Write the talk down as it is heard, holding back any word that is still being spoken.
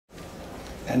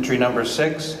Entry number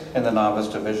 6 in the novice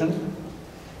division,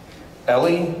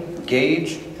 Ellie,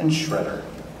 Gage, and Shredder.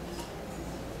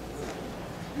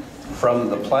 From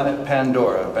the planet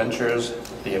Pandora ventures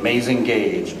the amazing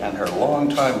Gage and her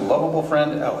longtime lovable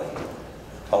friend Ellie.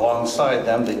 Alongside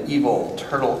them, the evil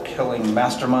turtle-killing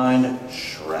mastermind,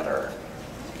 Shredder.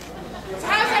 So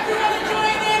how's everyone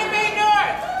enjoying Anime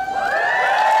North?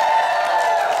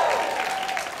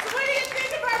 So what do you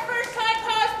think of our first time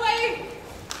cosplay?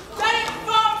 Giant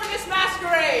foam for this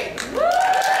masquerade.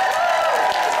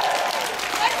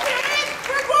 Let's do it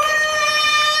for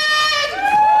Borderlands!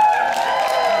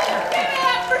 Give it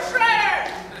up for Shredder!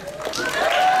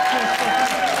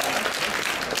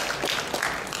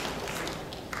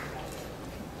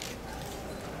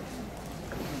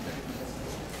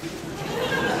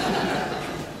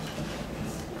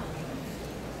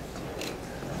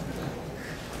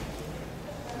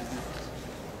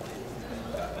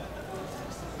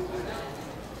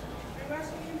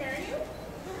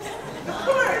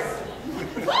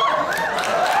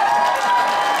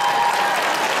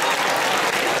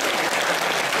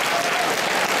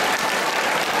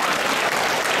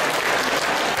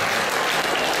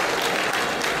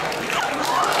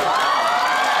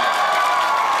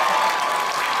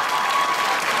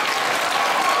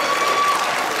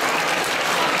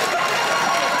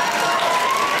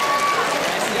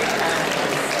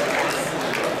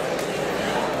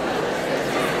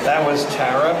 That was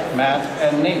Tara, Matt,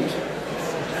 and Nate.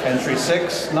 Entry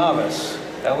 6, novice,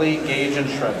 Ellie, Gage, and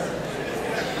Shredder.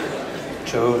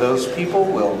 2 of those people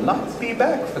will not be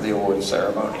back for the award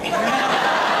ceremony.